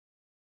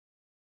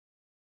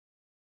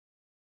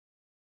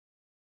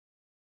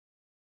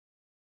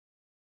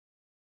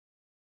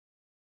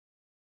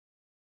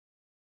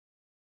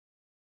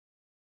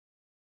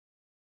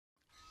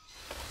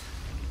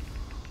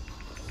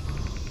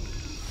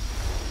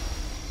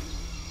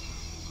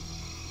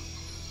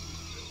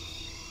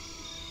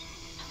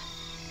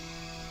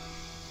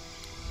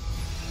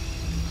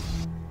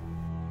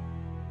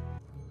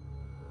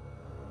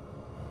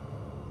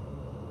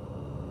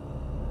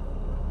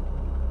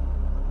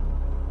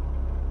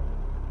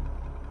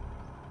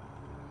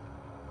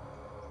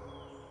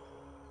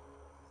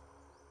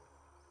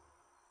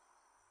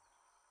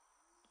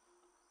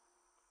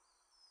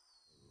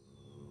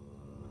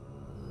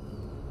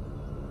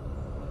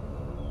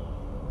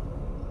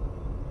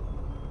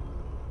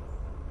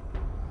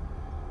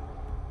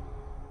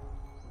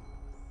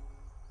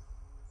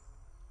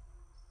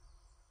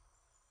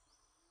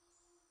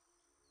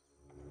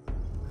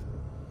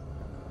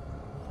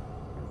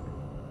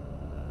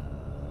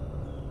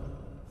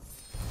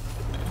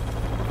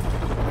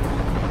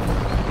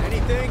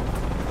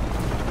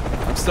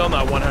Still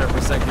not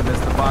 100%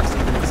 convinced the box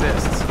even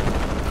exists.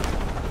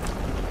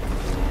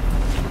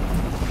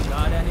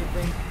 Got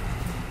anything?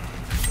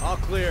 All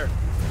clear.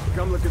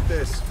 Come look at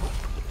this.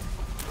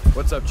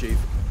 What's up, Chief?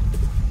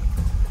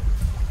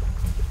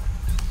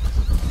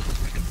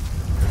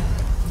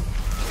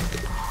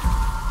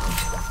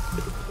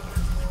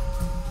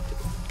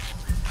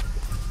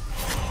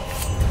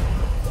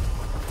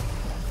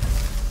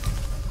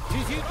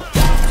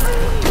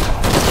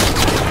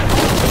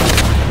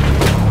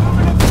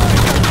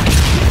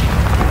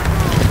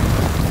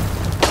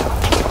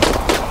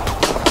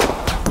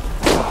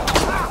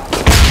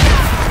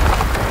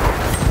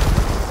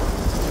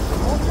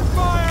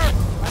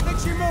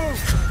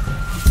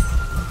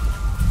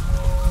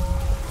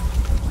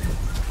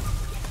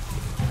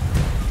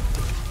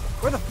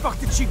 Where the fuck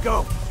did she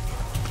go?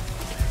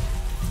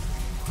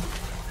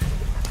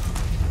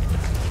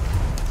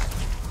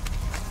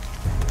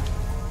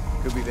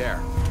 Could be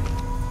there.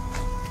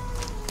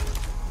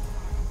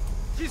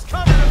 She's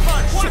coming a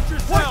bunch! Watch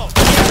yourself!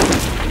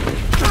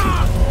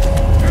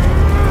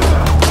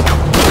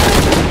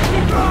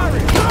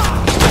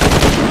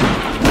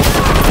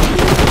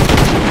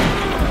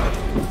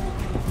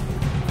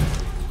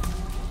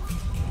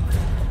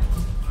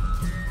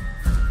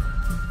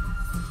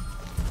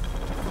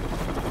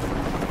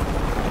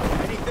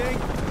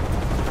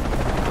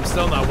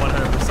 Still not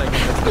 100%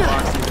 convinced the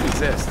box even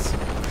exists.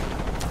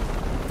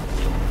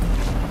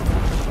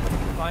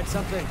 Find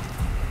something?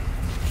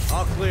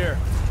 All clear.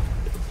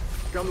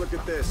 Come look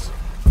at this.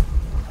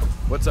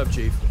 What's up,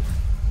 Chief?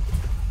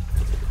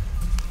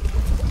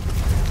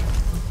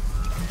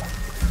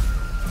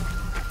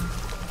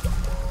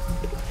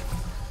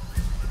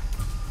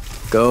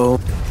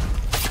 Go.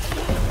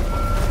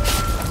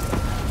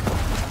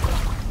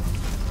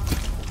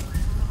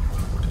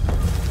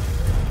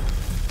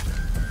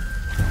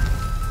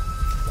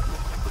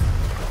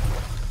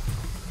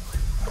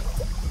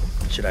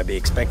 Should I be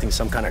expecting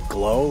some kind of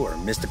glow or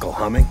mystical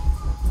humming?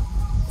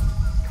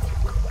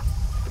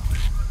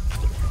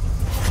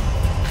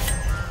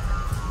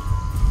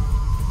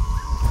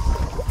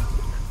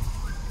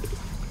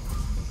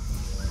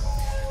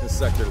 This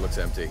sector looks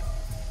empty.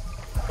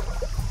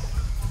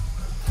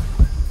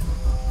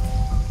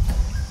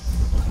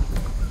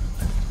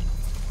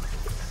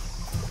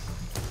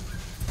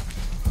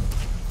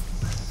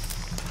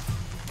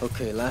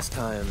 Okay, last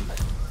time,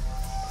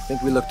 I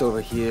think we looked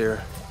over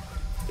here,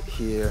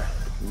 here,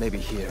 maybe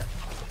here.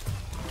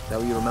 Is that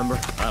what you remember?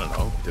 I don't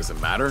know. Does it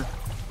matter?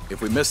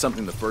 If we missed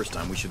something the first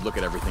time, we should look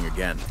at everything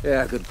again.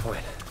 Yeah, good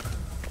point.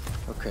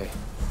 Okay.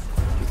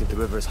 Do you think the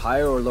river is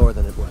higher or lower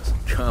than it was?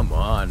 Come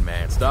on,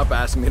 man. Stop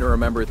asking me to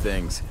remember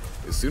things.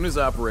 As soon as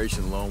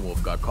Operation Lone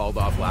Wolf got called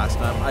off last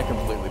time, I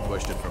completely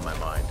pushed it from my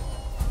mind.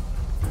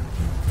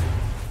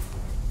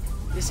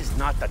 This is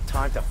not the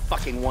time to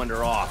fucking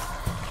wander off.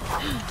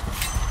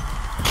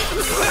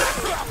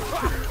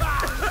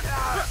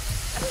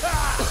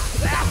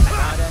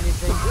 Got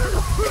anything?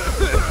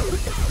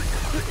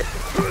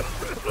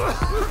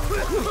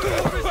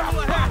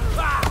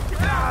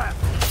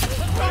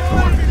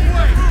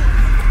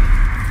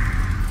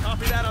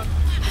 Copy that on...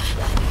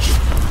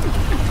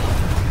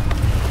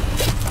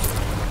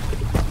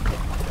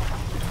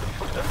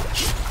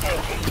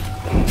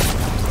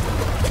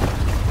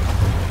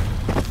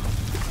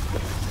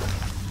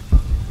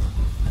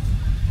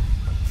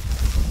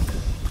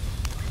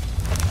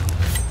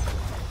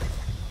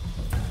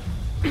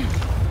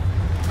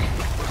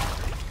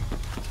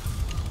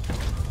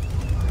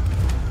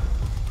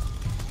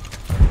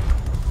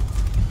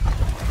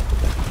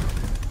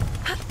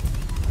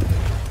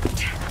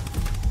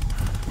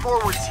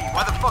 Forward team,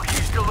 why the fuck are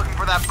you still looking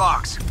for that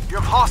box? You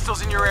have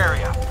hostiles in your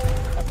area.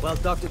 Well,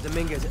 Dr.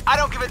 Dominguez... I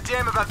don't give a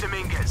damn about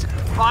Dominguez.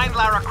 Find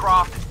Lara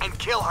Croft and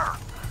kill her.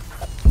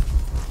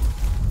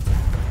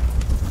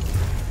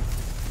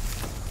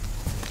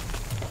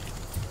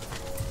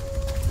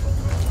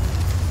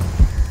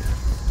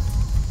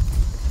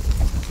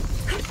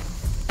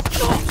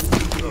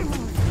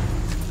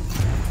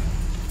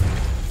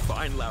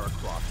 Find Lara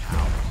Croft,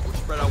 how? We're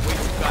spread out way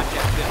too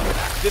goddamn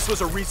thin. This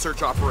was a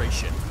research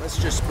operation. Let's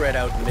just spread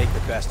out and make the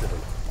best of them.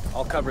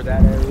 I'll cover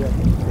that area.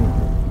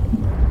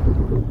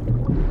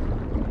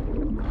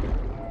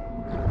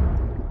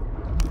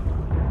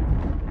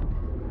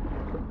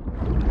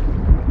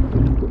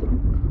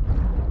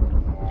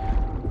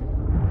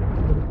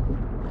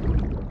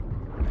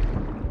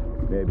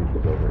 Maybe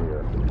she's over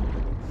here.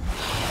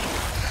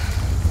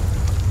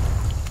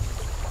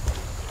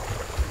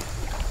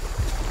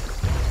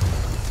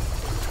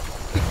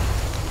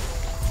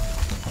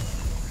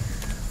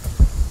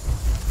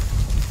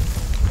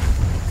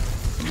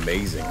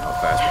 Amazing how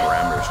fast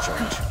parameters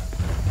change.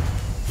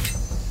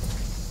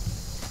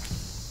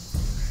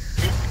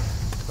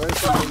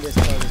 First, Dominguez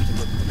tells us to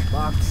look for the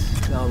box.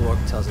 Now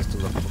Rourke tells us to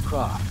look for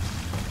Croft.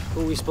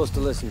 Who are we supposed to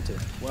listen to?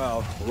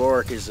 Well,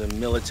 Rourke is a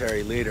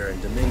military leader,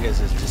 and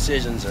Dominguez's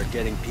decisions are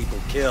getting people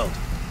killed.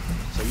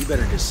 So you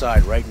better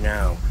decide right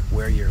now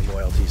where your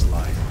loyalties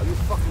lie. Are you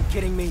fucking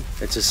kidding me?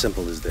 It's as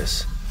simple as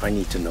this. I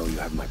need to know you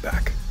have my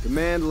back.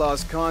 Command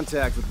lost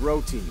contact with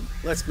Row Team.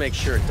 Let's make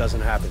sure it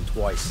doesn't happen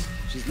twice.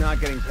 She's not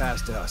getting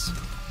past us.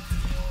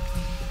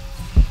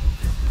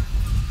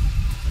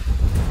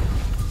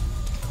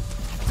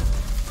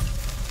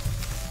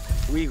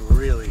 We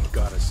really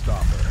gotta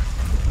stop her.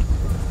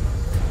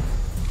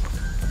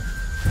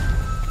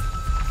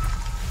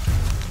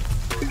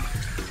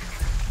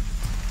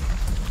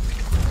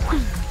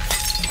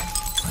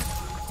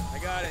 I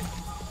got it.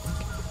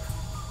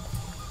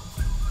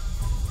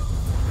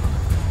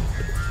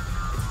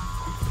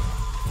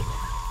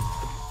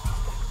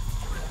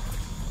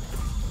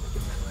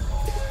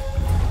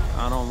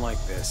 I don't like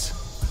this.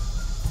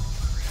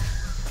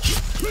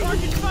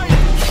 Target sighted!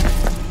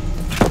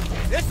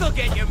 This'll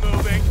get you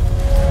moving!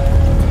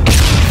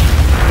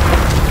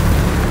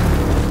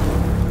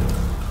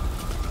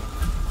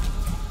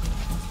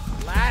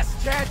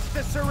 Last chance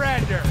to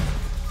surrender!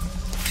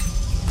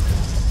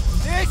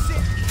 This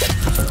is...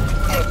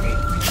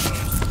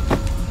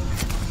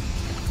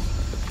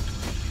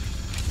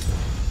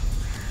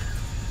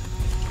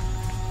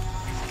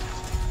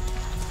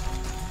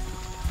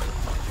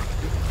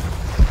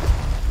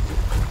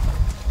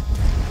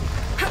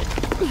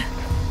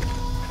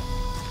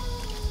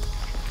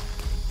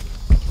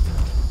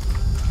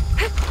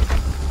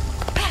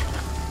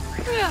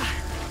 Ugh.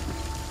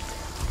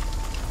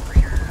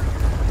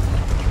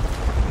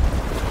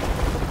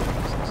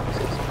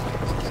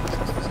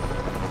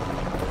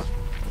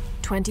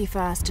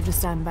 21st of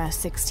December,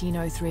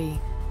 1603.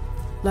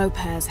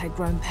 Lopez had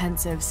grown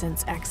pensive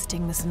since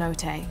exiting the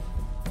cenote.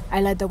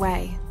 I led the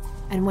way,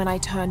 and when I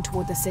turned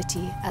toward the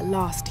city, at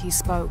last he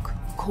spoke,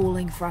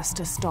 calling for us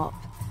to stop.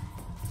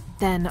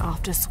 Then,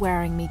 after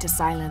swearing me to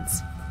silence,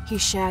 he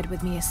shared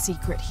with me a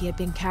secret he had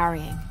been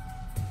carrying.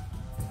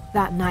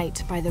 That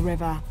night, by the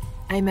river,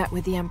 I met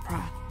with the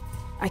Emperor.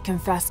 I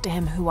confessed to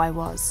him who I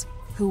was,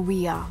 who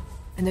we are,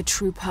 and the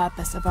true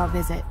purpose of our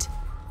visit.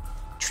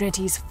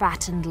 Trinity's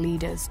fattened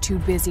leaders, too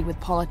busy with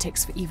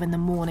politics for even the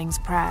morning's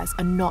prayers,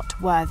 are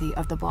not worthy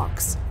of the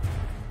box.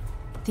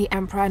 The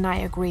Emperor and I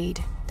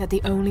agreed that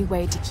the only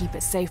way to keep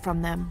it safe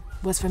from them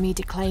was for me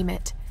to claim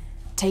it,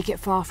 take it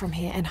far from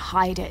here and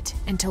hide it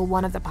until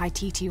one of the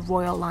Paititi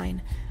royal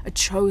line, a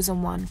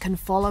chosen one, can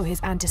follow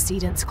his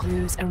antecedents'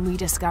 clues and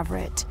rediscover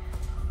it.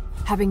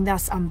 Having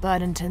thus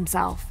unburdened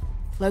himself,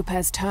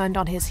 Lopez turned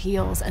on his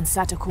heels and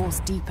set a course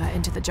deeper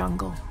into the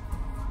jungle.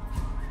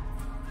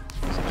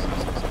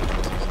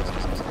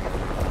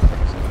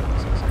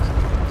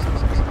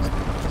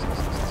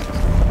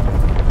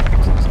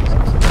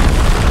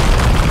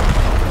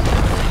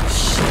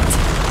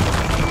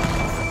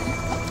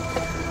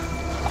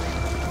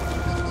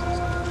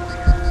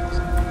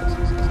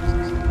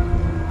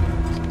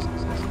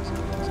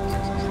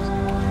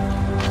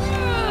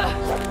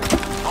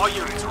 All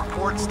units,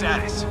 report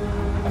status.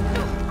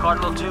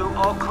 Cardinal 2,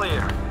 all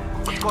clear.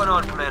 What's going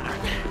on, Commander?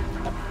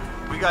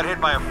 We got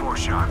hit by a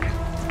foreshock.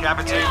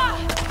 Capitan?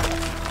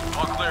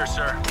 All clear,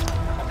 sir.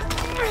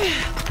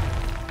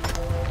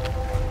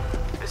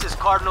 This is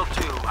Cardinal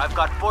 2. I've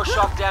got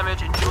foreshock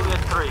damage in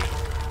Juliet 3.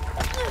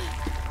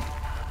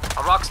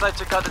 A rock slide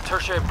took out the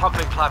tertiary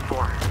pumping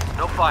platform.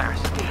 No fires.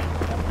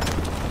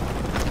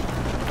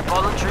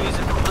 Fallen trees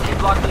have completely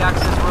blocked the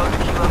access road to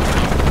Kilo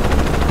 2.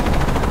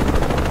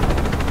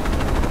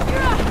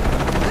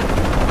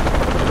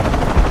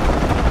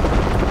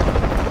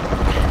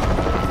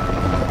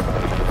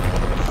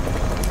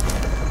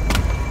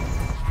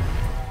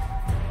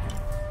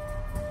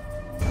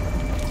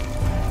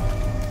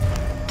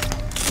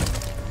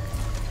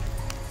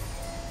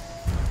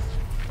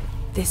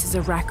 This is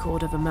a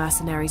record of a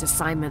mercenary's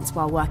assignments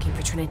while working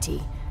for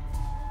Trinity.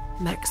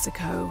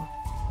 Mexico,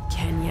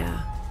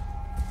 Kenya,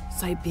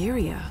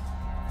 Siberia.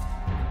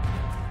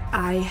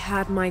 I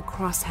had my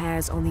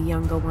crosshairs on the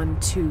younger one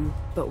too,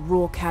 but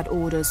Rourke had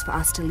orders for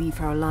us to leave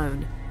her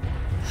alone.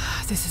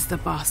 This is the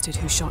bastard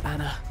who shot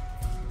Anna.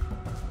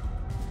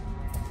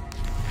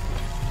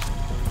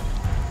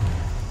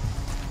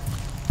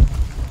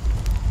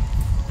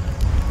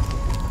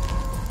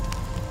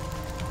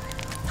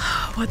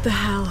 What the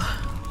hell?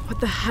 What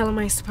the hell am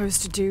I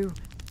supposed to do?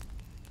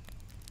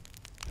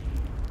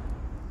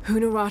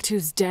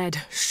 Hunaratu's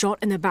dead, shot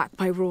in the back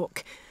by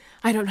Rourke.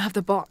 I don't have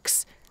the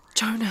box.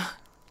 Jonah.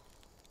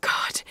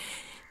 God,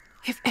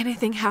 if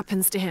anything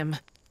happens to him.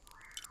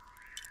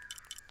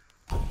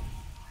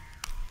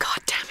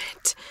 God damn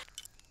it.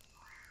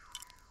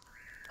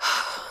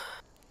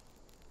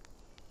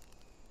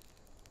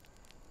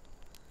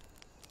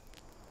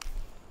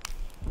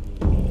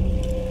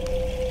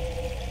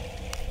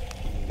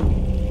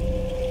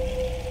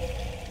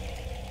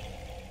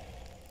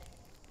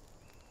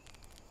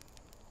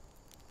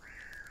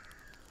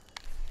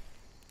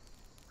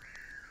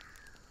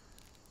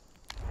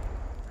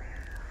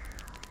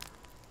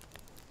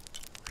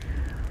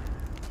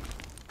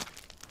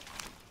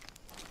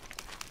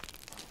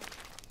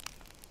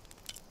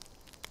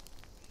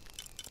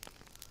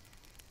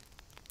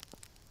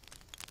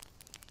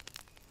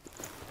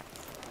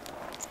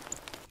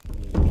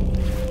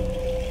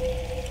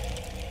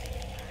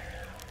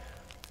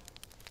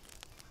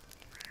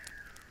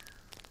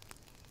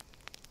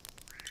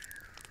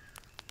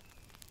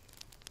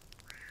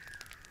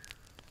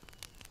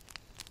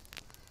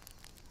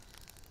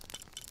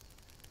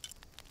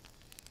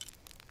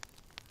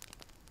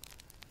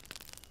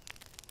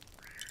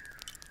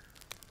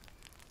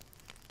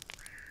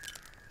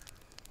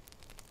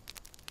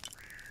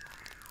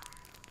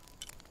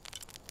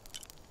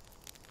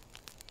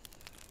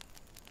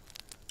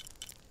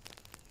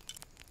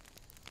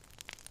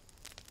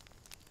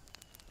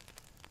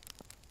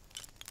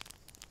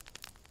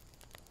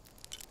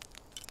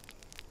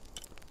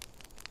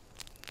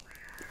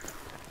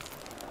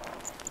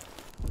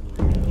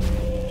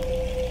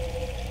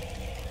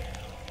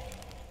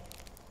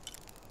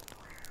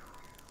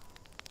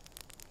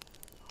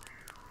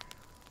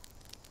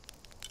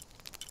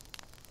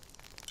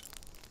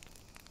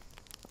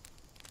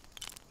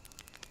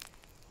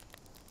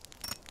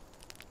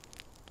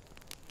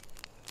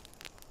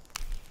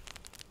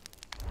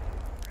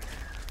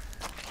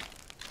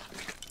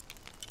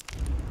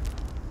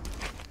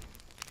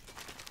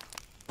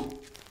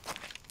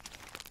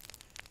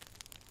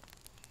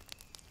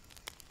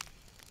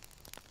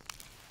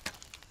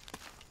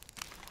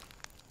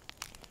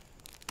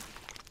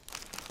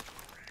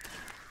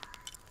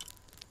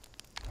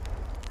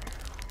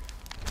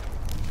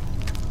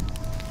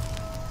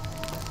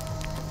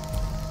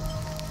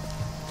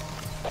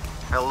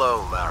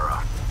 Hello, Lara.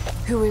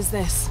 Who is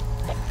this?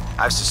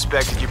 I've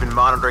suspected you've been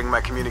monitoring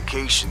my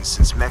communications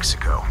since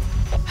Mexico.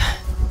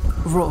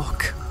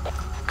 Rourke.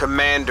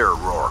 Commander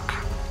Rourke.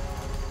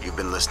 You've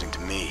been listening to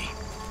me,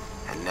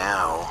 and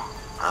now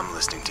I'm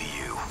listening to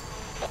you.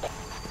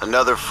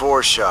 Another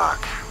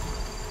foreshock.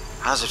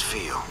 How's it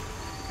feel,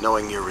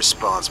 knowing you're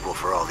responsible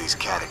for all these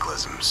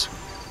cataclysms?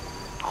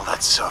 All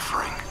that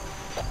suffering?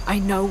 I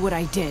know what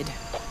I did.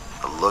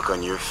 The look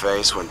on your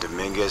face when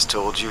Dominguez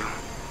told you?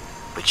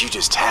 But you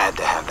just had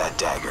to have that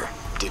dagger,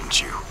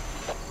 didn't you?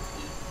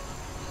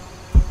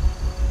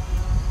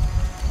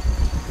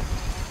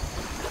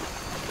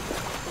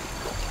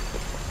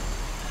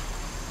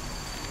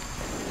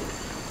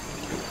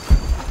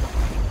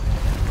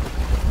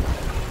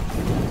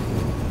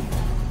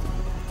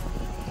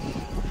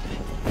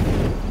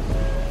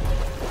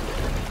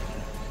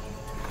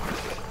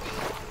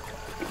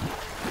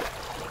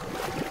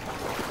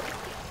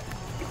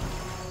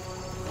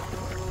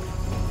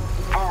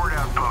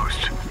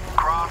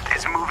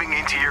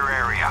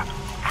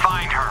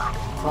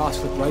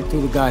 Right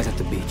through the guys at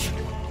the beach.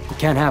 It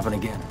can't happen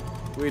again.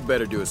 We'd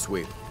better do a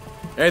sweep.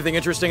 Anything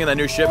interesting in that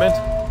new shipment?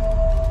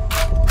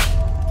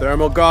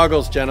 Thermal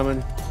goggles,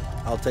 gentlemen.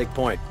 I'll take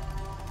point.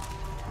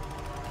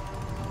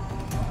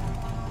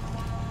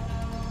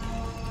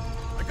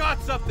 I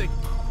got something!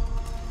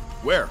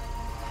 Where?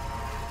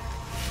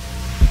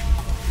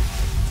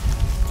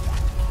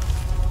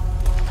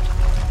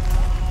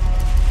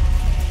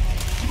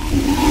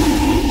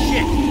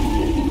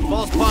 Shit!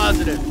 False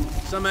positive.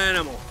 Some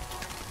animal.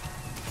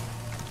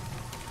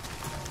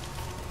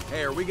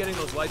 Hey, are we getting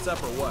those lights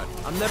up or what?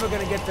 I'm never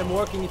gonna get them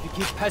working if you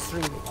keep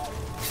pestering me.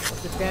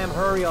 What's the damn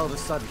hurry all of a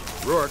sudden?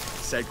 Rourke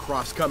said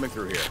Croft's coming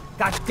through here.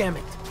 God damn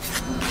it.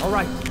 All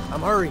right, I'm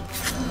hurrying.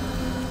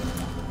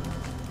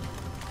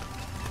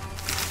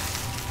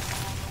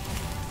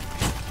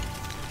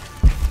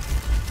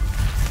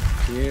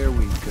 Here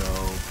we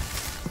go.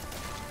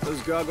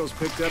 Those goggles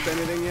picked up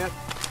anything yet?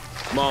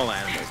 Small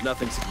animals,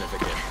 nothing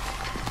significant.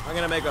 I'm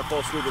gonna make a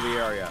full sweep of the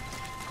area.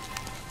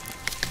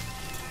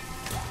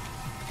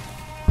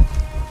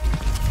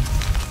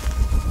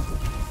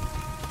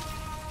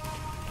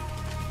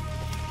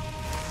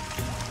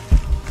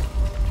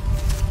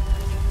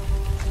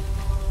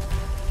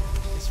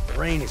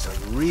 Rain is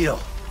unreal.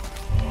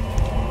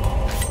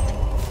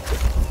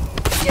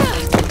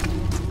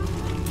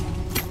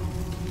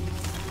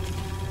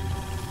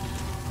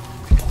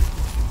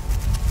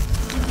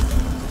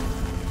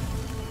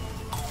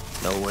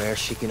 Nowhere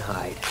she can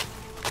hide.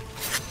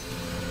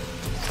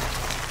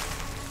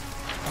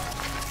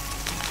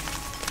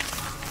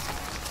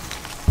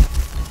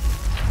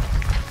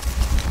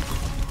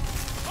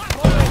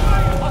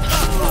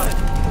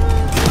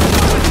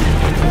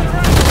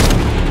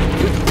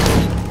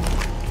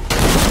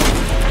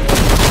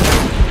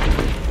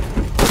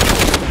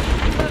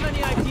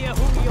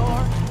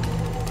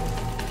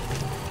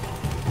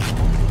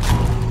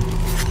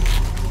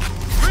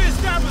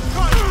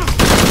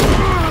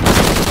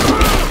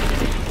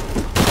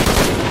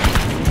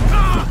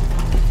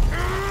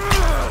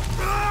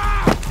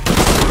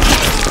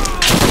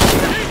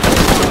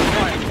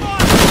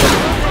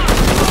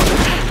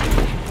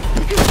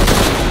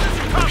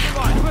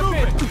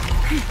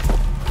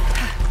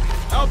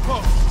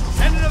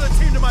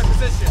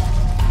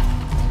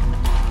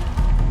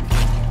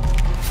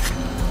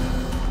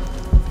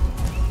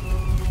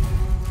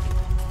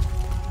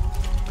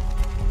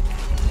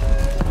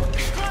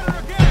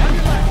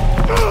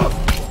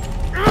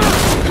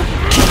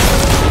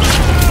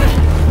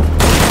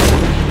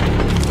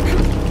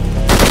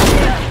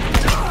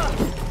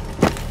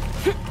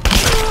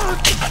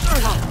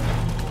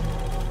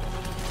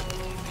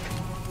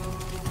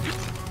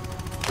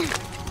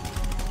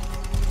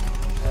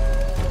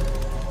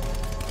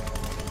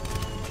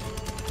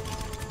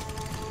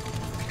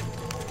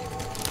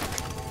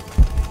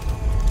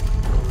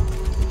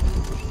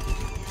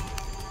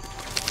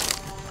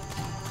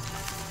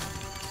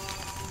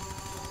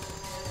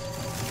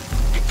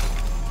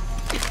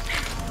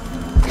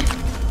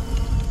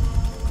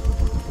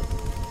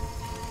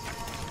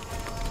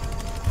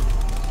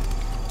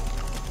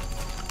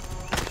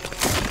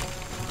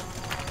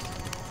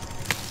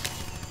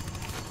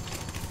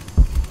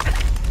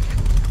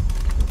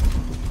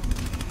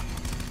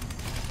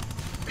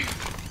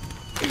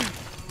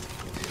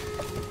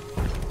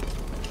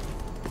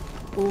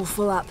 All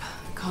full up.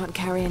 Can't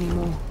carry any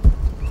more.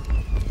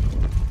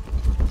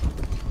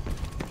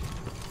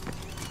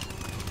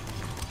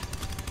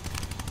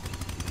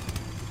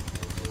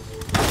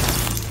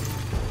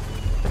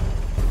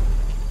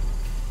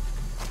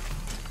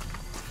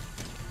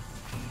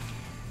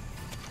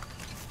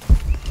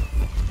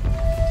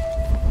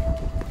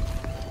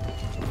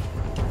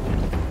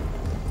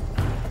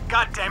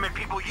 God damn it,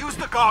 people, use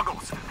the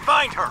goggles!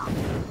 Find her!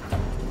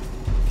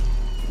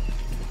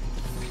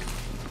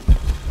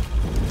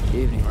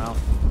 Evening, Ralph.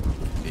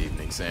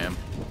 Evening, Sam.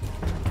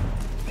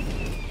 Do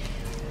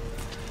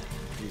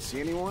you see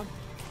anyone?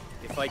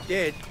 If I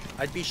did,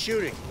 I'd be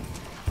shooting.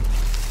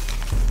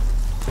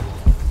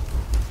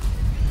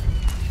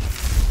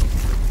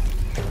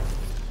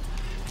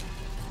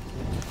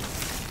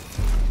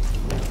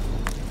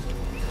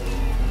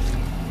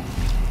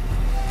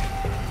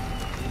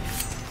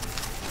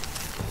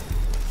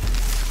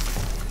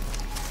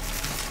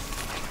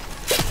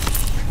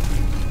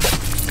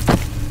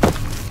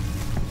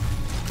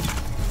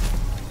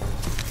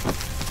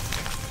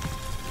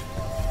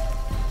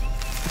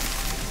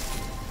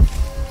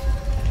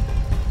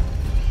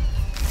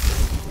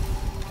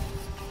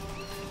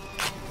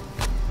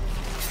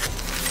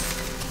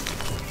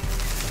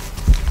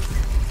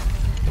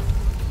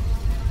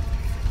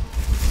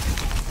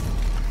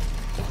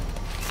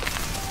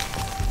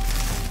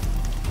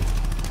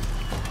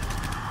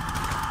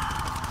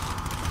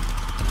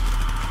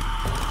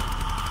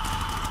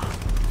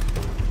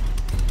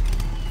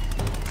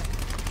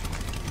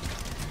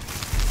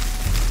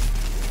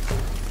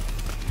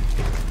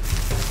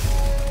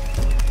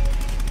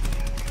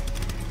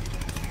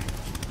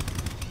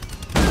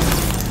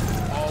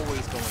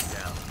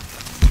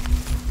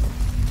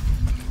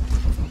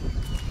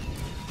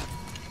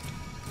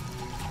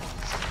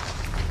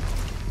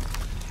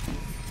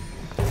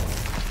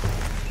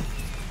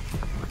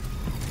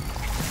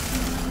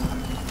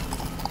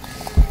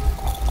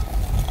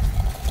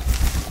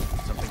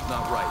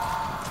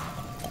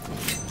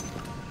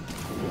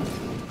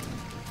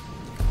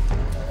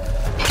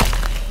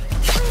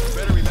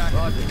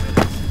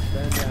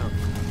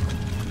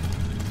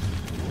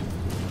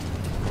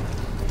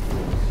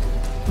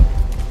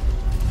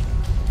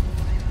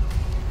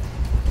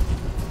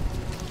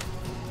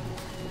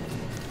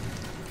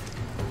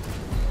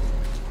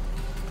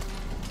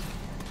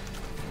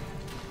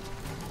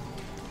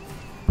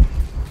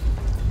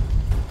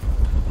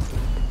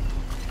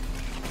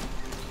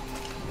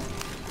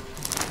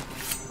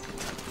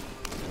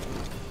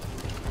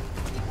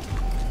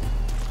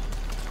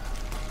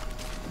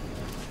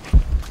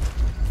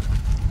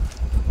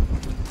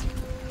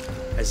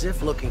 As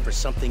if looking for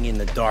something in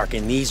the dark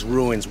in these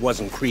ruins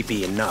wasn't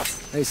creepy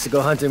enough. I used to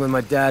go hunting with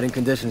my dad in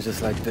conditions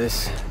just like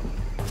this.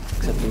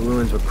 Except the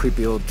ruins were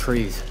creepy old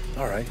trees.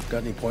 All right,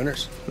 got any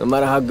pointers? No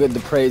matter how good the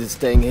prey is at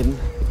staying hidden,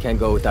 it can't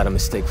go without a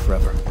mistake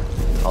forever.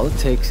 All it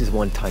takes is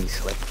one tiny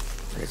slip,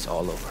 and it's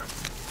all over.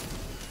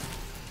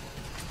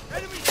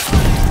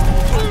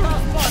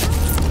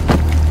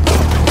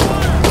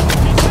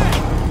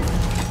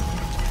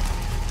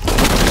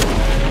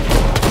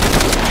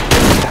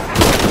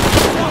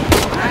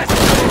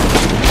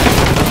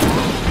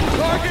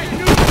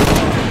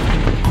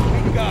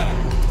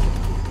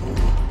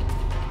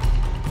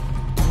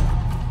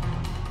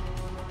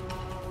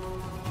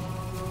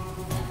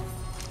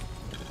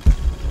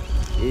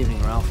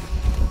 Evening, Ralph.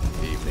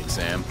 Evening,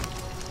 Sam.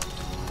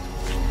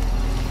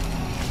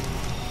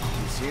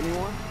 You see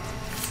anyone?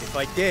 If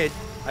I did,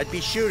 I'd be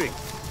shooting.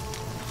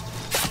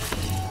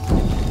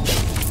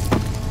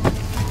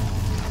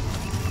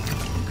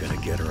 I'm gonna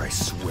get her, I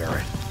swear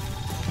it.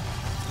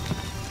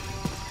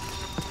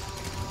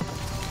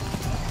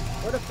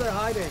 What if they're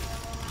hiding?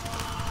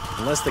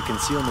 Unless the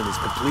concealment is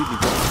completely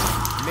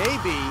blocked.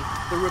 Maybe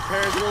the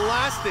repairs will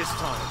last this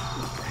time.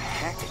 What the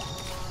heck?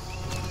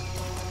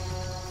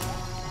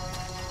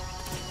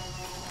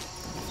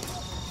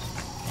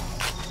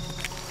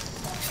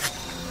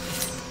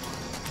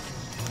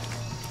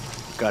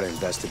 Gotta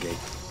investigate.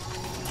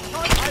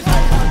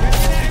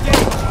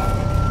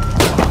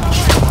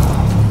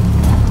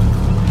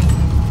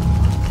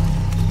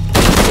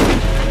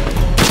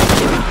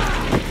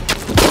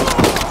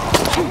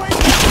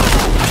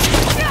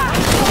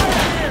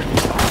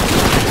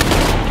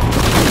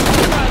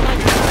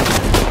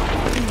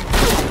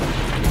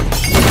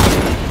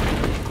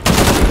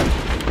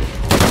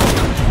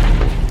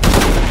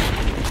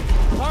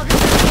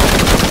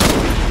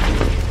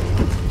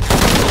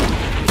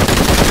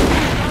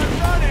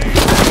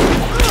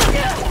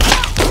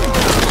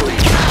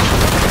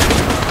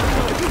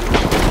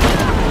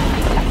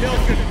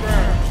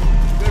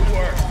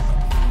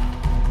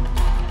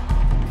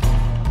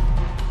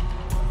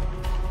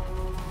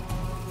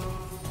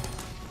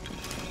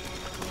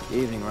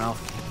 Evening, Ralph.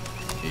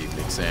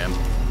 Evening, Sam.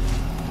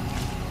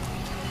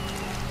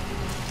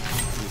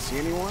 You see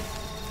anyone?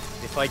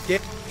 If I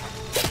did...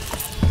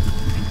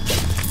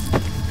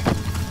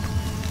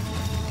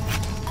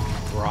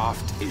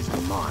 Croft is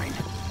mine.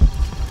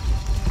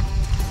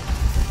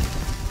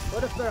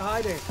 What if they're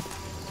hiding?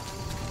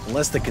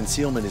 Unless the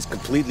concealment is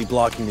completely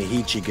blocking the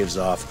heat she gives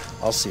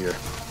off, I'll see her.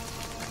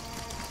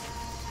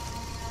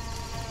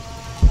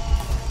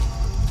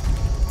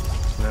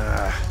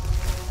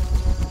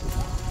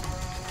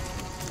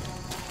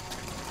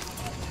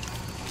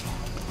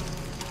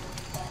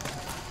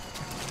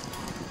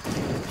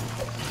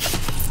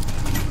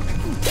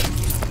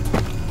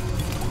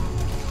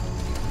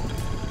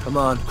 Come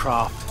on,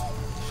 Croft.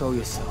 Show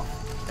yourself.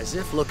 As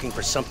if looking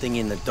for something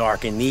in the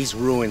dark in these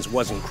ruins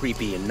wasn't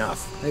creepy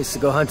enough. I used to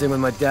go hunting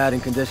with my dad in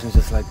conditions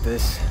just like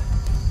this.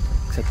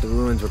 Except the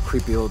ruins were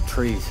creepy old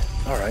trees.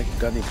 All right,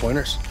 got any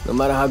pointers? No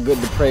matter how good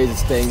the prey is at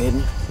staying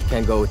hidden, it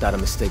can't go without a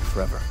mistake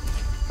forever.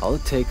 All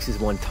it takes is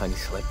one tiny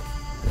slip,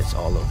 and it's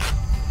all over.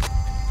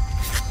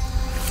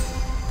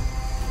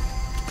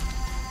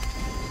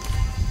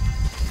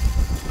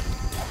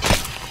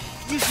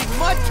 Using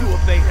mud to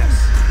evade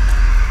us.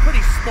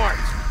 Pretty smart.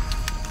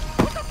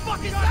 What the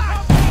fuck is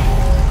that?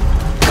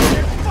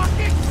 It's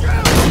fucking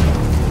shoot!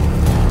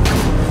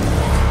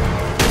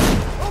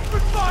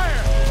 Open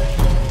fire!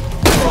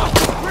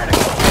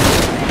 Critical!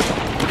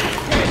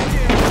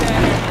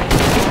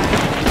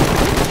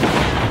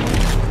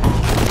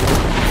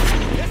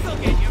 This'll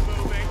get you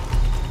moving.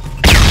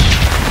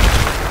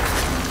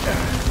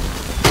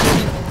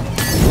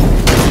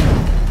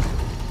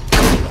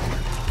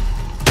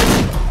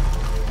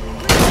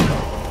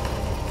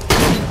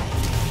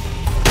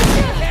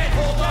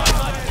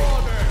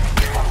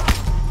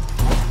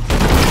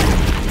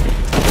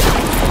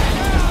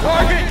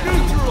 Target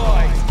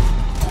neutralized!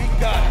 We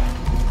got it!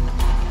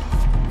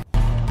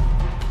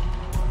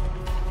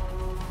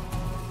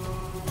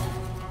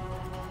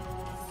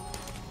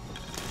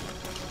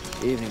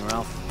 Evening,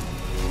 Ralph.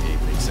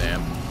 Evening,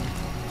 Sam.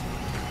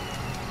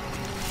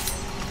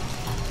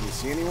 You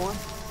see anyone?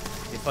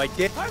 If I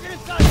did... Target in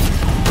sight!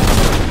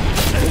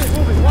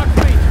 Moving, watch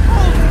me!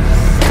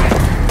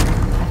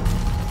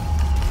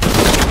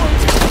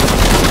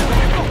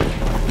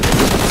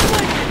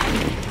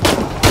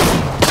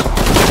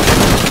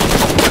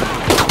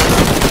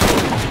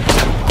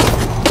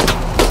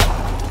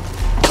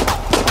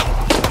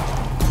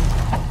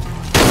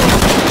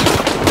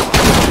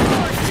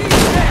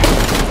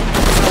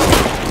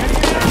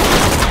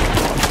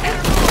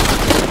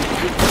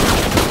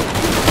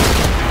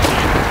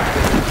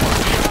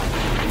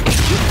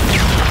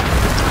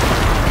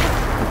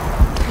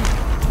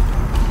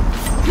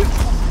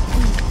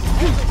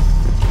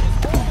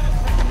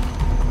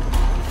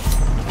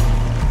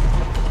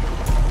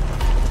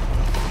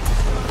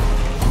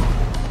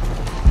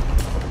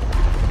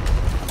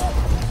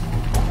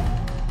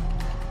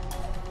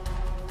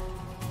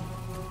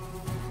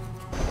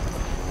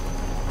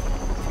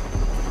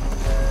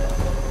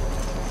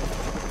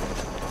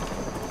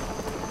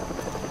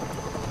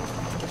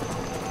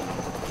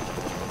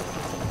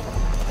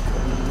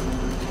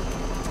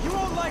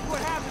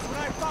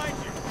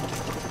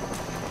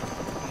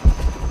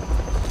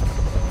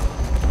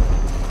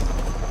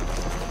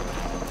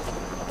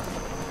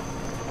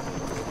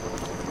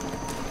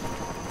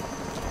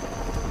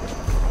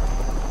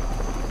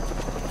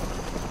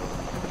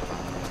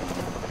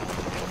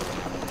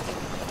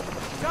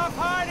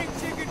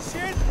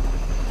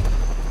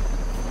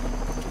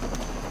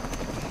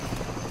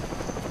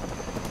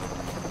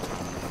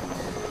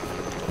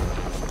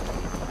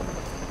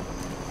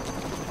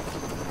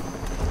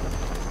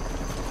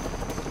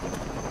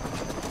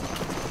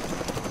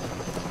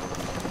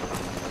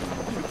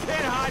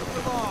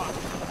 long.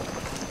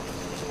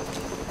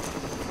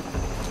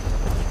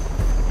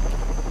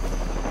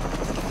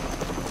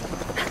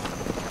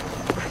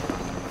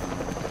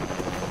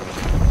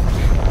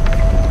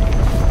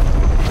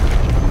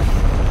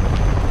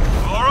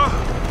 Laura?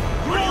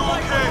 Are you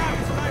okay?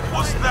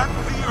 Was that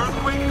the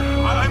earthquake?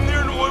 I'm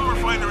near an oil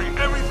refinery.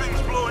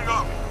 Everything's blowing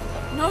up.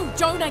 No,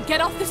 Jonah,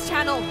 get off this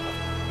channel.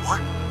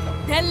 What?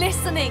 They're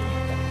listening.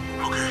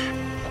 Okay.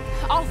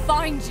 I'll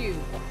find you.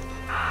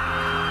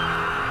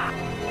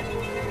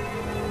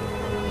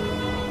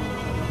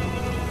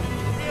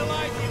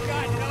 Realize you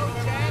got no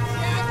chance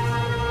yet?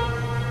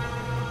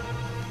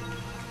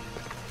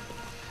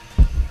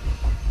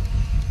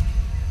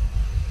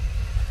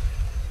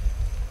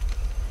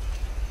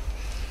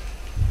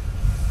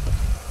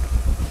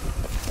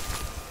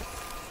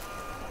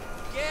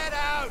 Get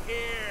out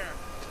here!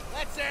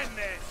 Let's end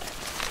this!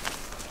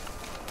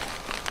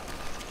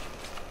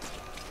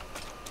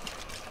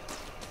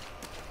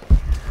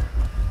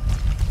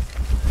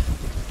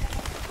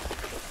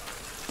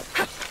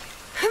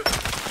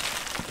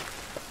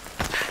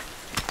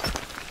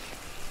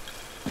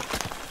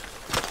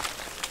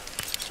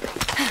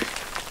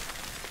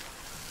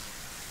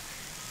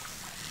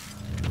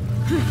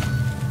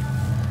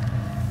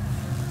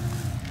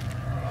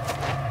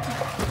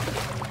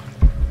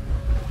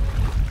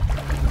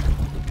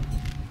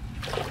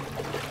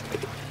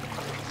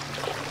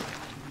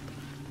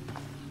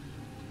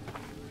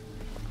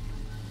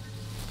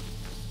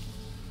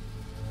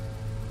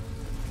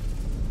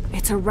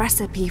 It's a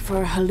recipe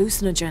for a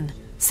hallucinogen,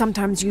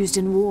 sometimes used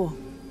in war.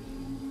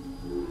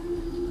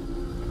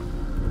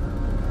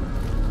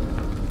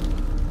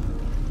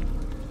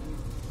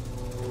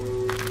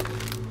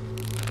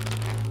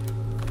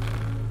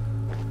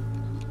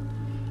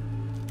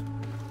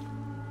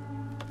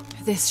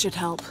 This should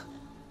help.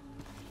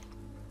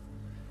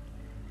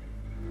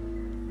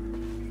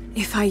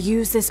 If I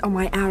use this on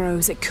my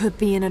arrows, it could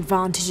be an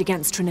advantage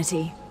against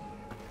Trinity.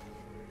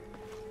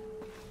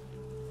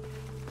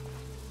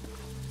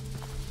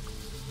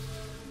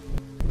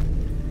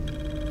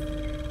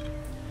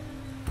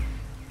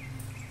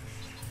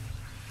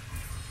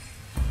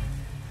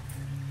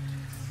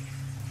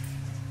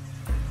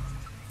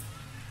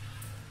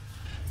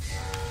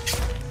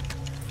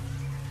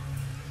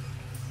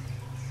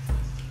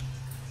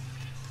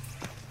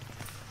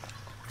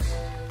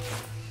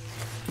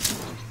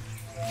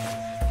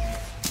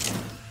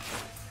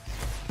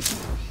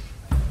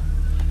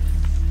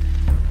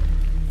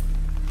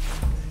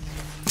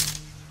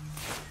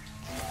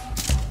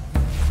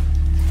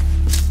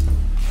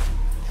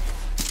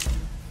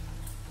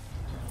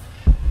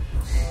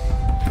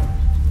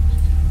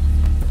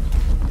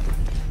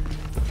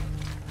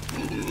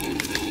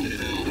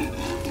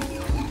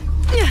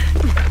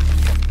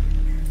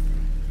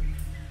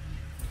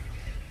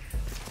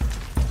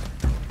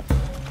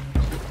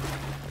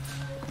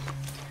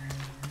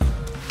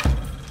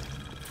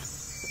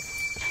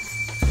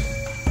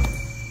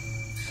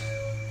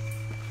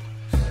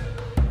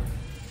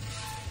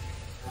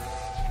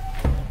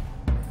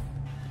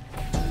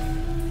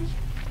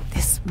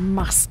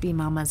 Must be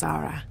Mama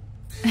Zara.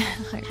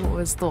 I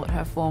always thought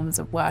her forms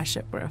of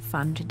worship were a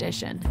fun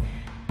tradition.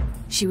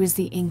 She was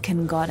the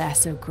Incan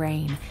goddess of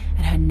grain,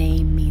 and her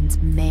name means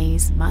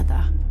maize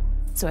mother.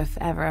 So if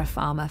ever a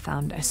farmer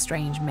found a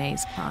strange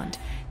maize plant,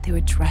 they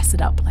would dress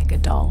it up like a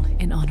doll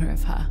in honor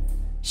of her.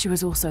 She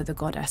was also the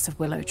goddess of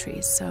willow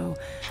trees, so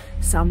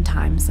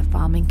sometimes the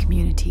farming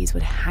communities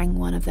would hang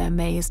one of their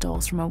maize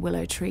dolls from a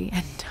willow tree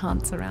and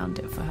dance around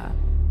it for her.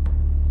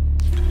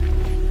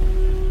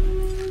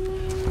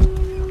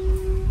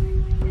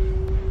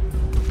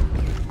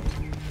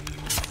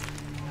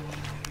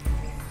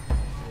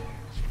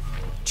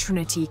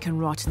 Trinity can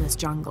rot in this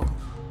jungle.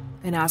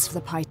 And as for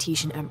the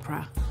Pytetian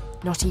Emperor,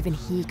 not even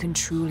he can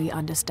truly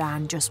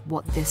understand just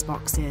what this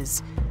box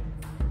is.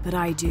 But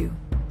I do,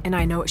 and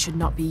I know it should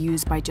not be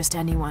used by just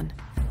anyone.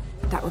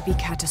 That would be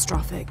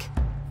catastrophic.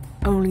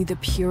 Only the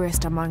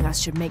purest among us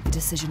should make the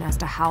decision as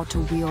to how to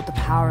wield the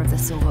power of the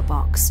silver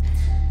box.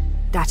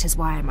 That is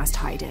why I must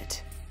hide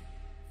it.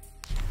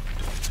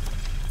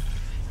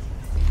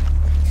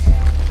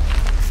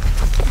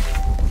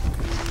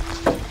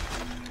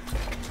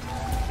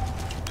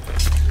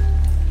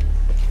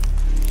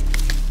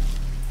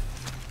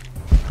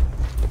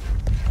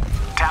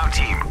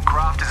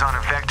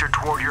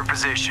 Toward your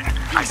position.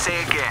 I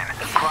say again,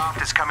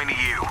 Croft is coming to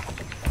you.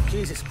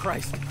 Jesus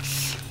Christ.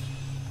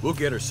 We'll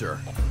get her, sir.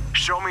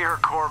 Show me her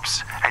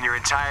corpse, and your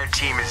entire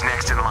team is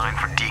next in line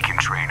for Deacon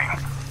training.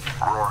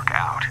 Rourke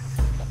out.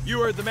 You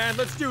heard the man.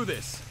 Let's do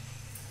this.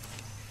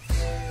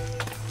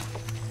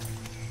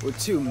 We're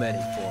too many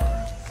for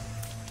her.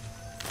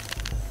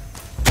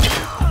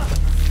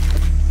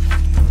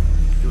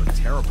 Doing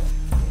terrible.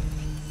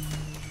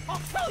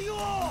 I'll kill you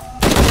all!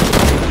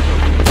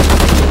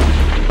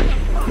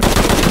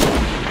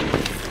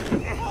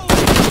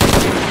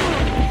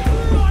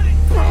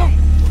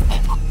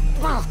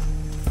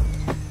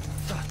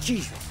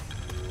 Jesus.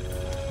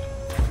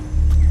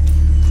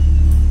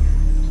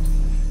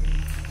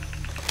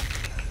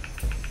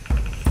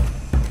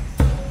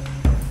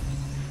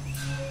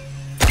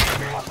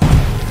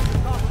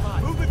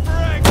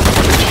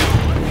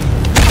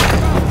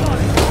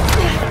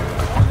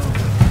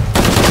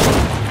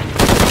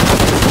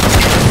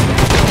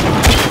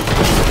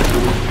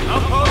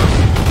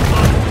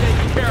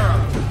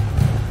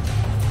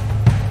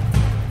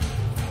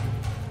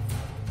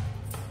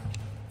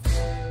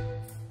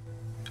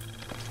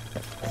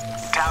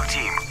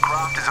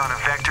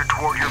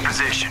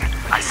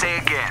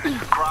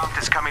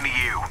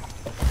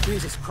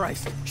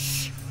 Christ.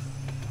 Shh.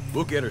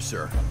 We'll get her,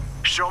 sir.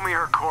 Show me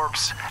her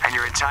corpse, and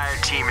your entire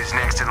team is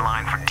next in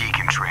line for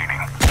deacon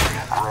training.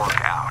 Rourke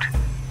out.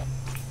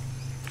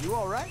 You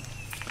all right?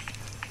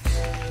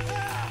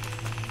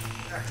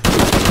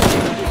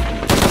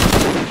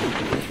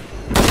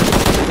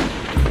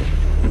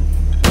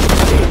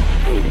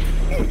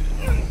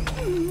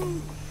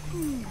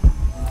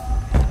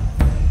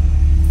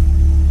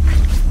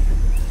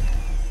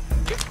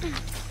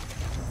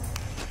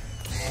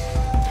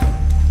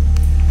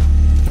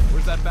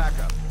 Where's that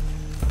backup?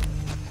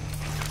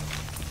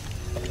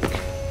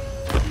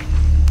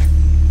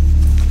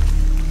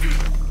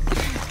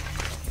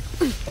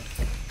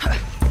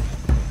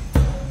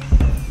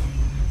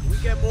 Can we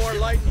get more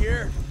light in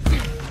here?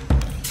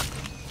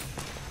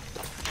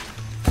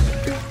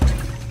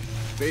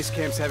 Base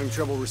camp's having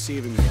trouble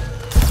receiving me.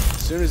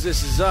 As soon as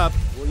this is up,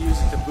 we'll use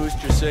it to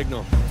boost your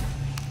signal.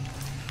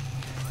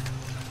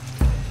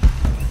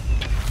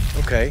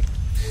 Okay.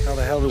 How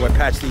the hell do I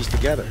patch these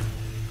together?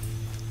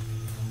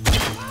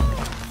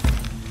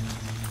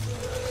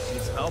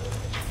 Needs help?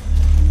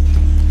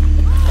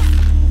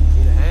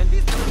 Need a hand?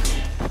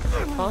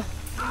 Huh?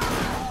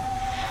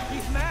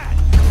 He's mad!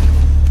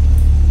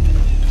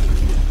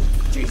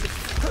 Jesus!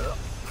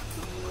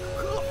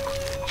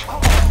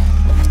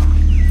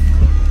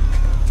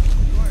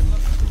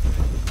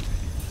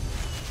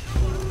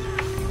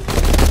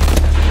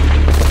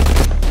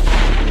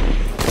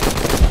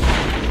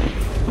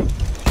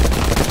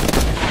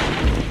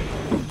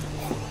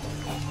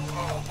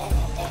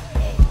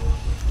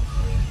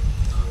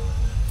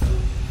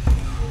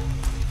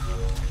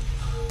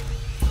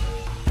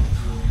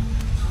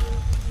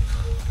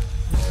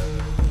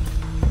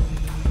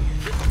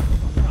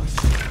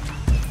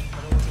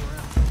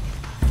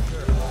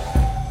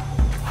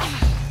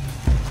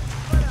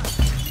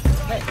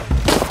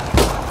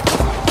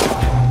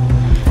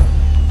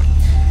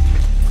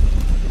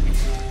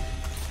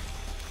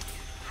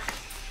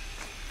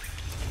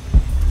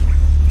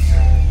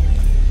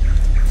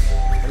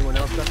 Anyone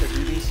else got their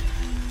duties?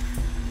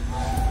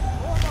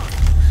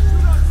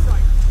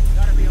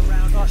 Gotta be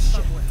around here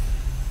somewhere.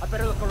 I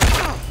better look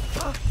around.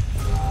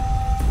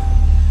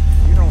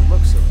 You don't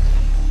look so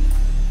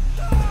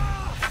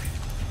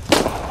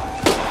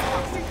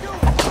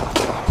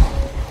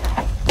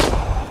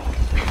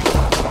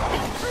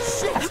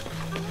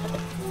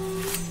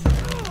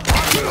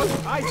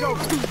Eyes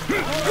open!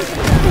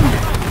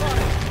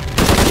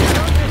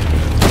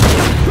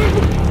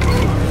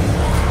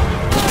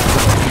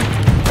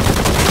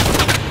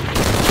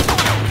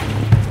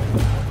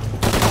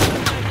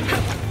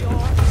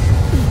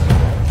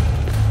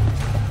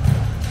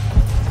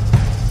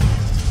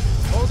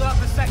 Hold up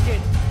a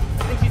second.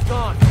 I think he's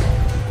gone.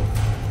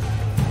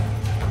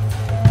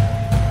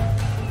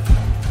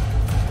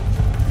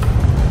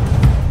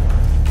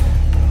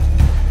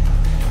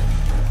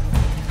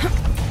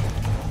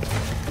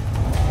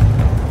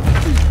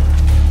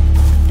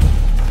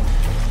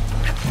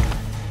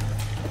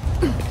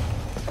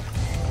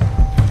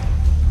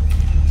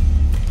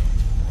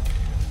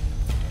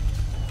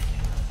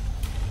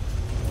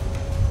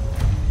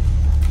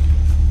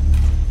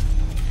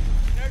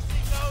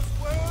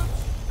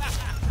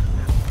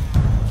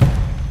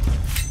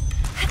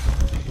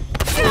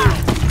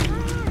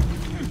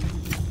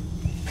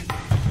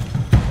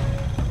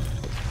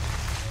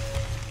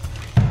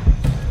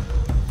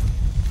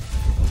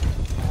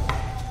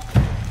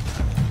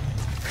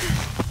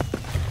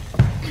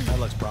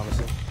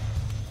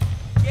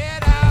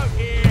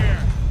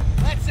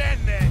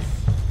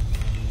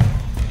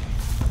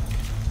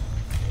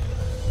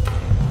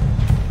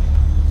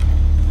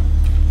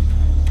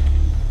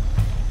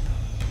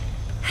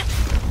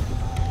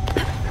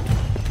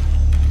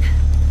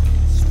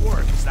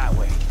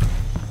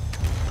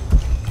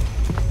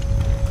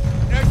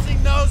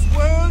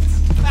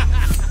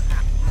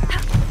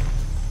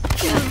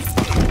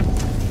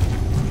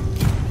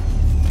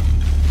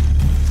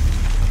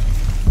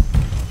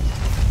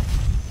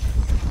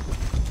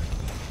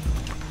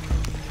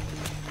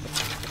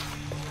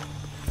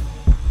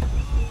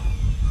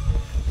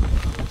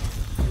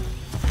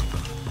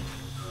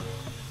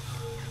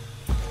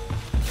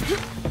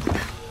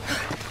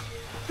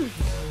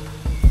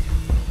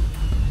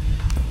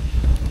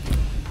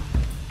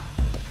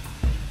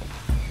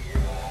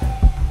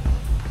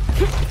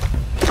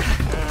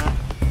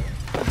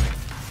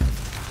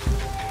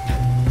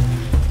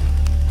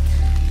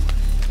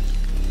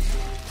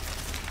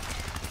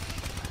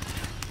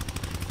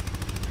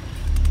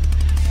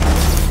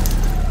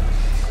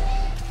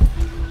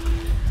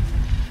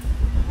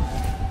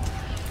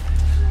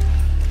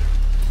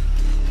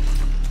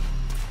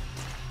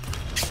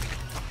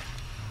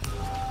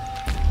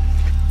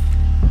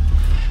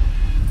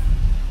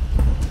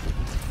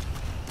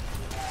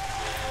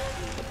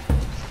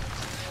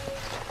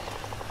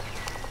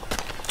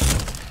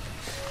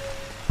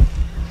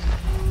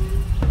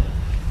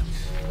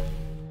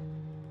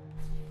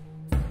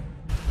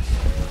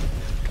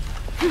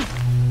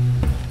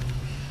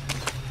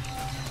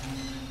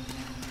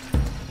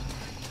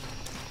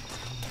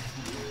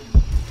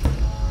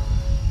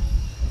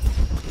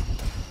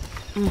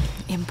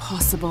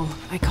 Impossible.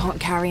 I can't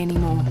carry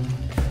anymore.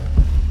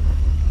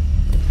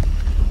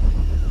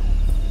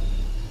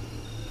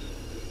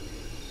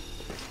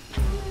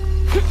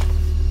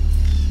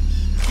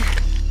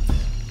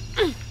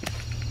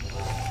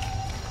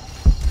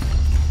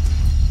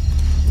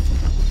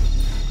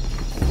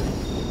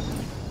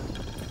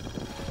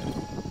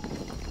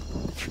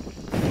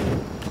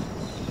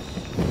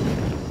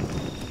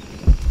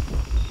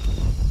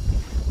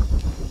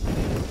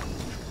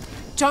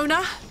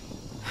 Jonah?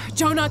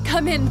 Jonah,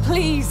 come in,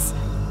 please!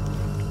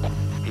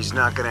 He's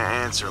not gonna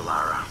answer,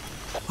 Lara.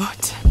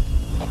 What?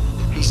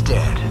 He's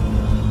dead.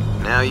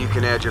 Now you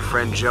can add your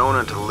friend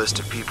Jonah to the list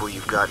of people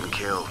you've gotten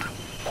killed.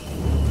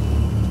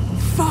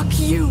 Fuck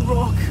you,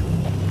 Rourke!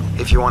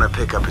 If you want to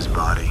pick up his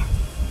body,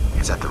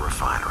 it's at the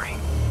refinery.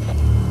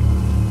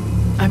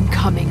 I'm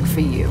coming for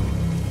you.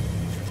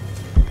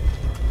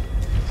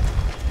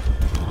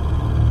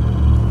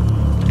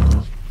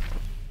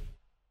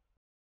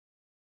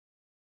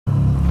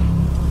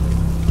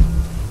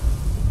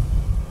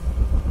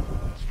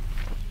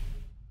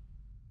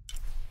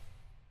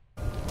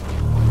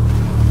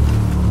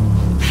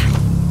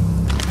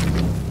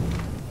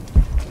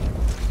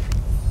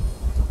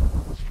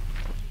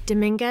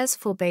 Dominguez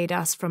forbade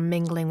us from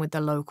mingling with the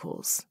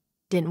locals,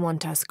 didn't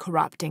want us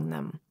corrupting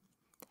them.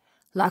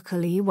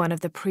 Luckily, one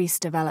of the priests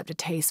developed a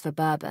taste for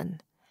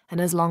bourbon,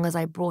 and as long as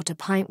I brought a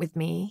pint with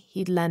me,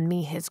 he'd lend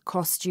me his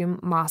costume,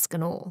 mask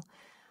and all.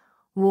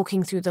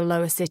 Walking through the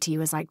lower city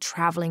was like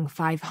traveling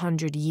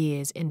 500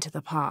 years into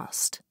the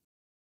past.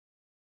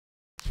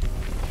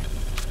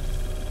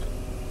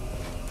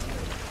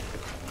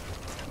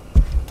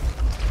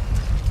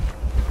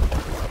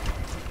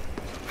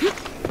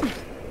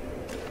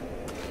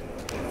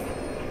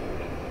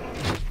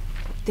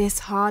 This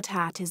hard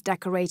hat is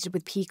decorated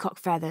with peacock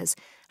feathers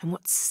and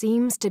what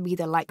seems to be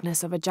the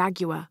likeness of a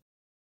jaguar.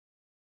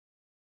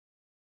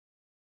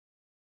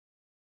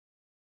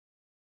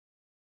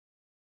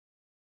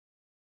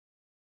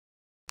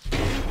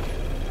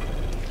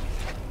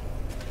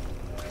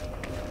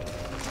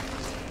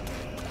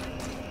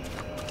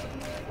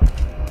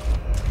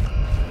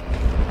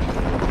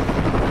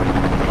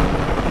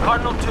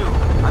 Cardinal 2,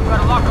 I've got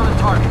a lock on the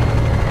target.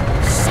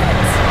 Shit!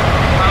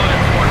 Pilot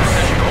in forward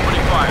position,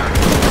 opening fire.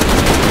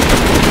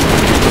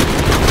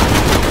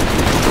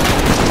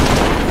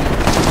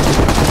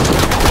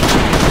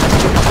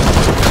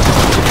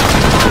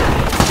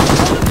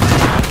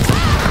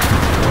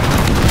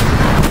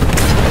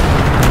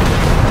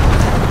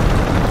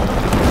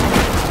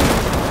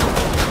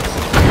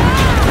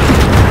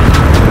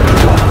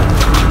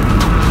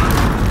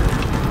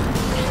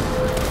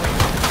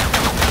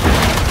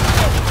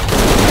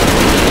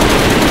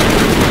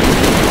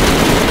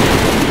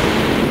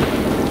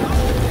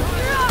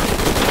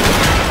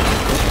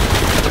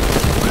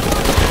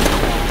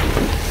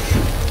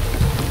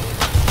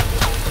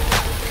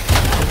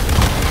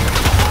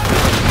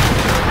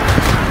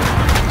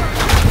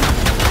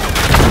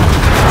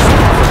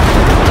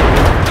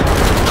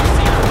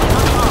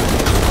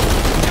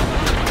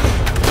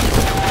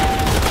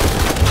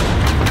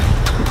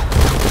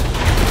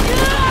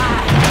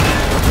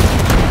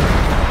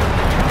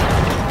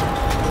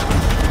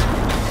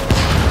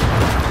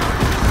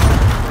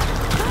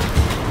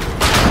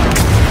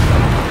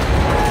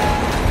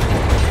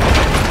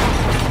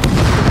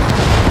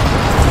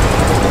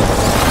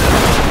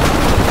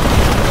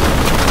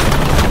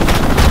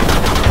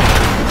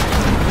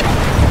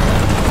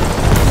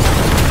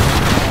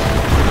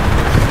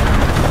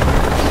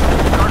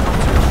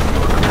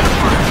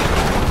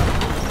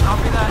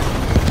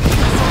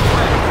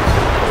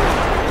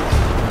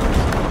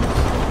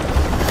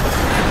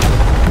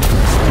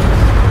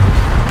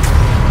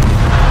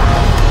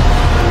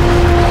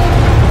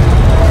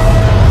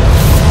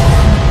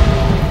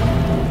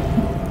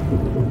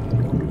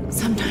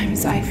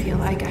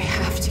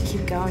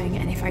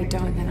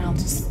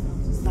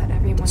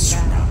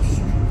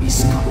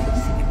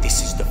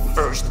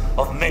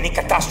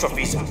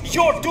 Catastrophes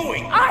you're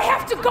doing! I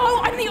have to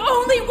go! I'm the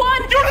only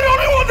one! You're the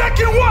only one that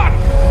can what?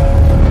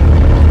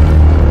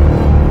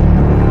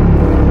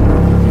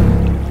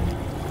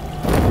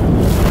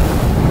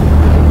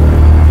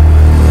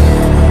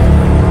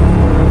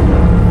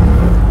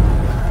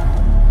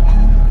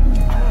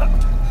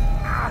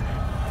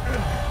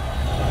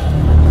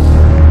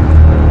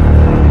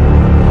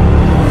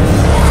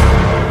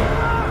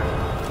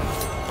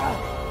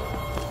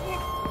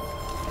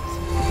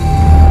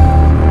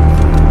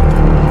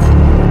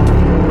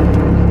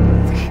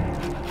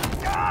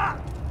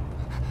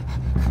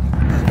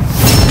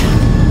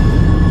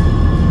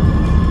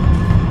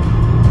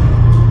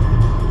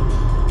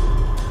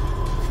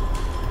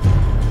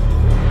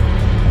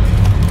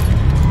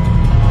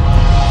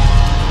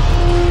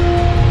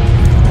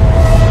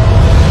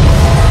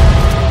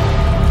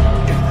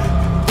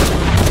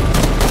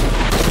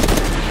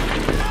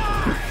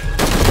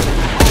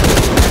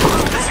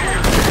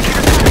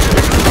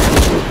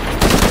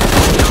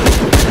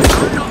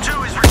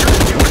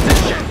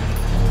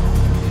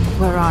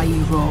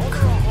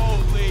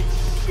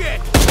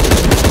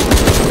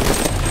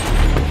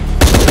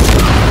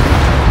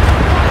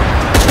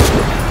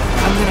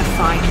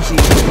 You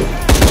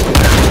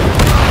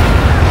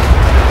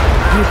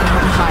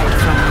can't hide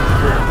from me,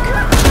 Rourke.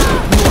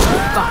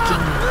 You're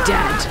fucking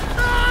dead.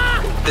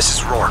 This is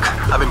Rourke.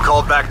 I've been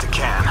called back to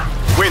Cannes.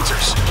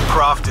 Winters,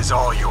 Croft is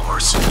all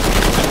yours.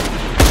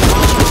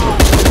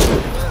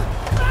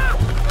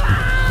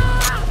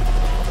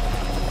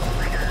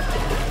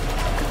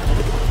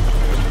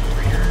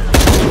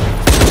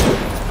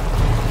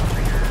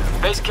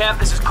 Base camp,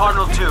 this is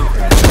Cardinal 2.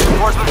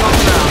 Reinforcements on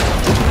the ground.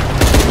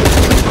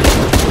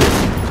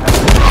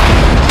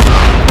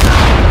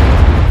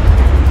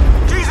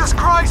 Jesus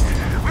Christ!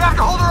 We have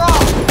to hold her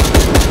off!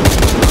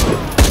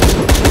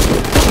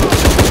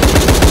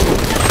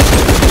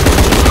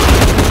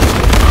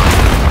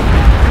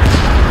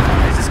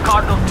 This is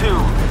Cardinal 2.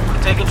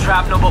 We're taking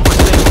shrapnel, but we're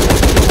stable.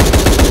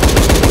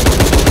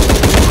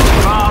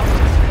 Croft,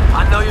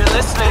 I know you're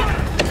listening.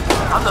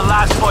 I'm the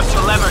last voice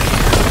you'll ever hear.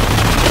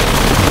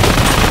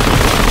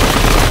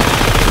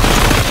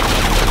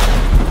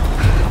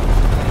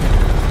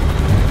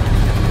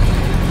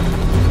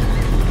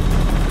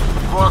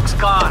 Rourke's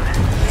gone,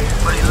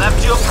 but he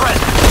left you a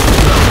present.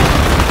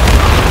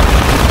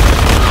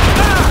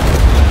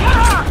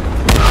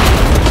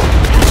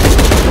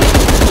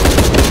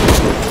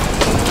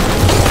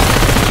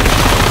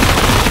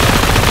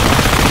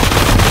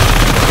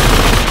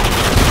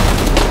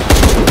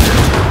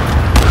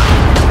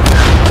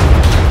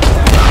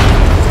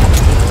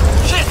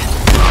 Shit!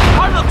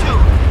 Cardinal 2!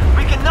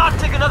 We cannot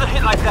take another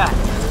hit like that.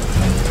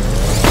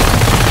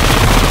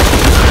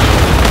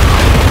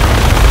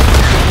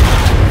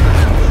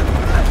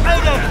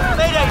 Mayday!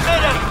 Mayday!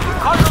 Mayday!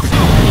 Cardinal 2,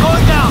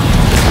 going down!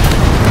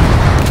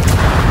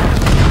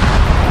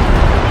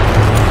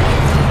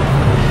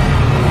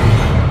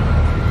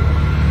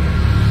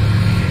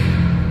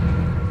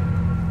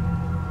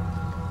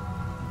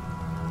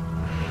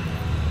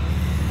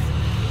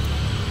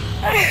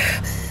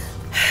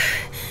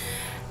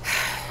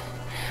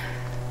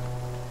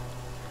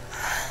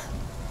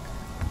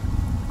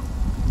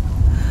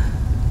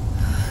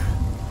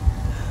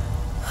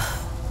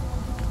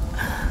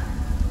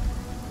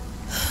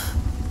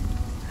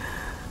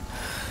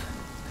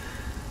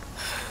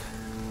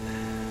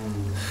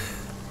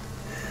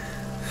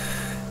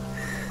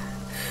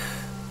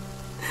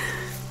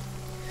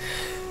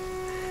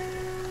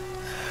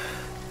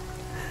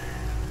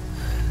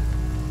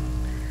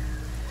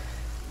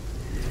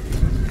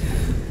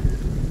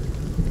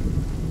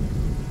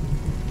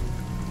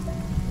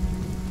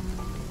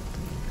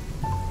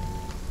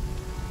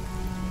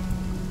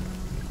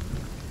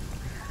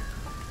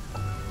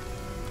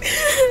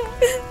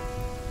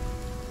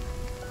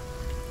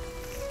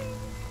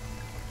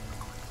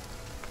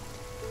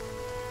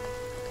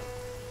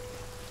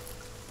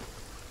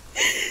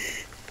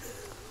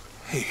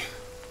 Hey.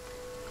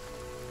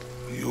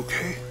 Are you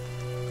okay?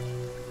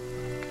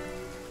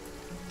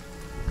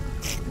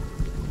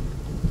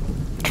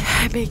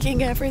 I'm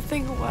making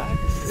everything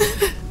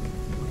worse.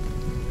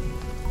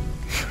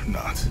 You're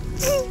not.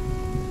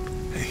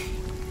 Hey,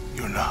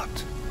 you're not.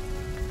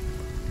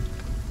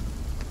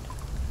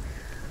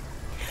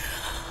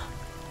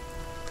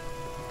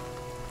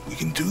 We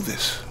can do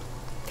this.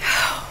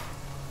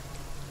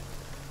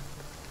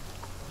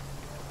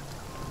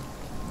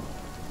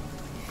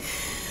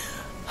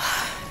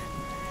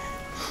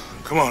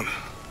 Come on.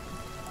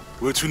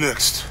 Where to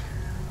next?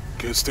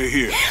 Can't stay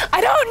here.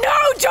 I don't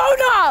know,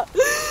 Jonah!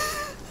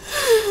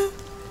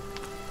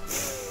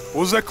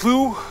 What was that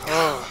clue?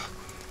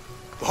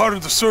 The heart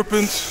of the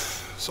serpent,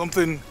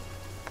 something...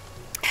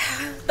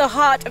 The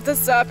heart of the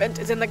serpent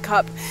is in the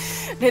cup,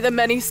 near the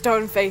many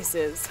stone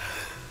faces.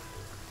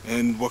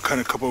 And what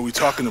kind of cup are we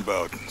talking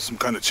about? Some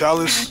kind of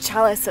chalice? A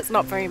chalice that's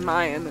not very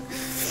Mayan.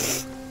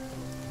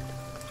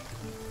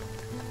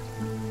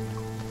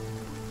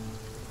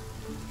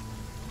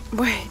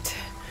 Wait.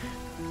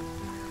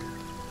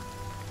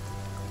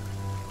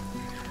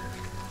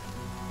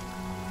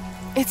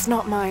 It's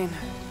not mine.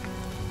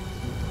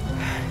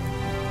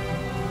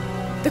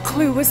 The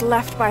clue was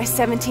left by a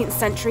 17th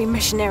century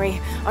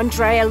missionary,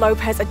 Andrea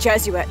Lopez, a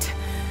Jesuit.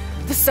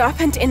 The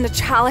serpent in the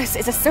chalice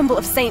is a symbol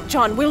of St.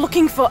 John. We're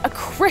looking for a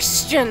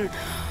Christian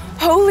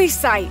holy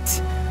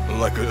site.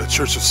 Like a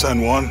Church of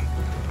San Juan?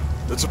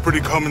 That's a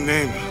pretty common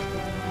name.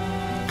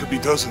 Could be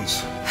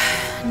dozens.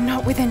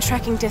 Not within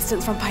tracking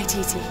distance from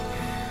Paititi.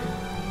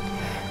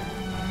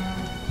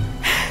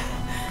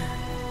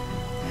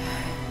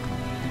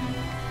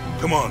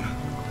 Come on,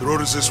 the road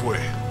is this way.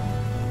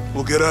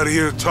 We'll get out of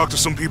here, talk to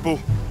some people.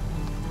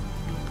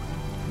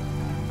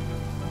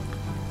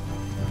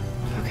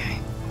 Okay.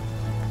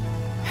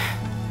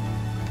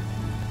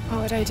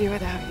 What would I do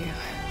without you?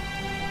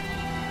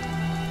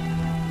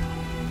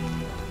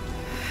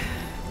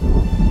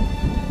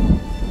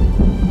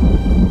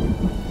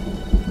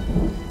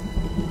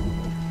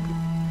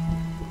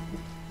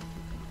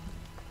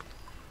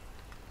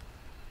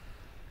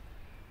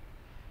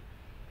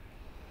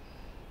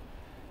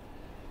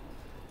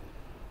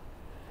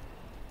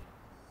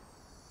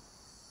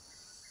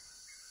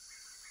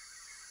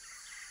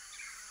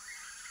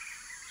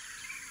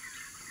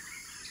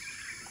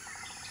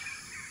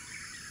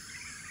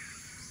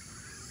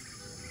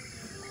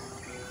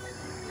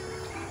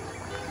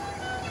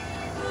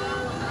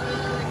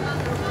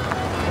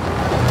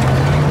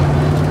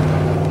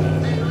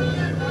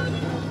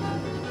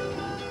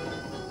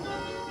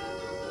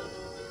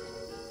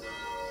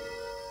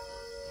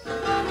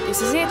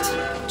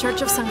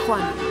 Church of San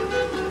Juan.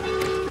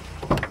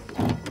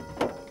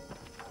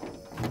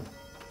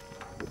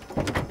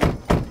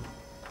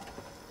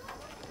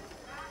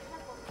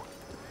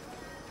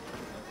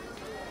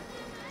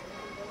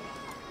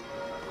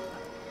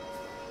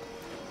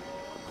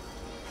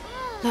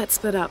 Let's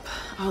split up.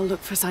 I'll look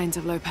for signs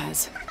of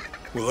Lopez.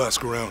 We'll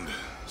ask around,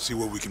 see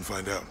what we can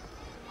find out.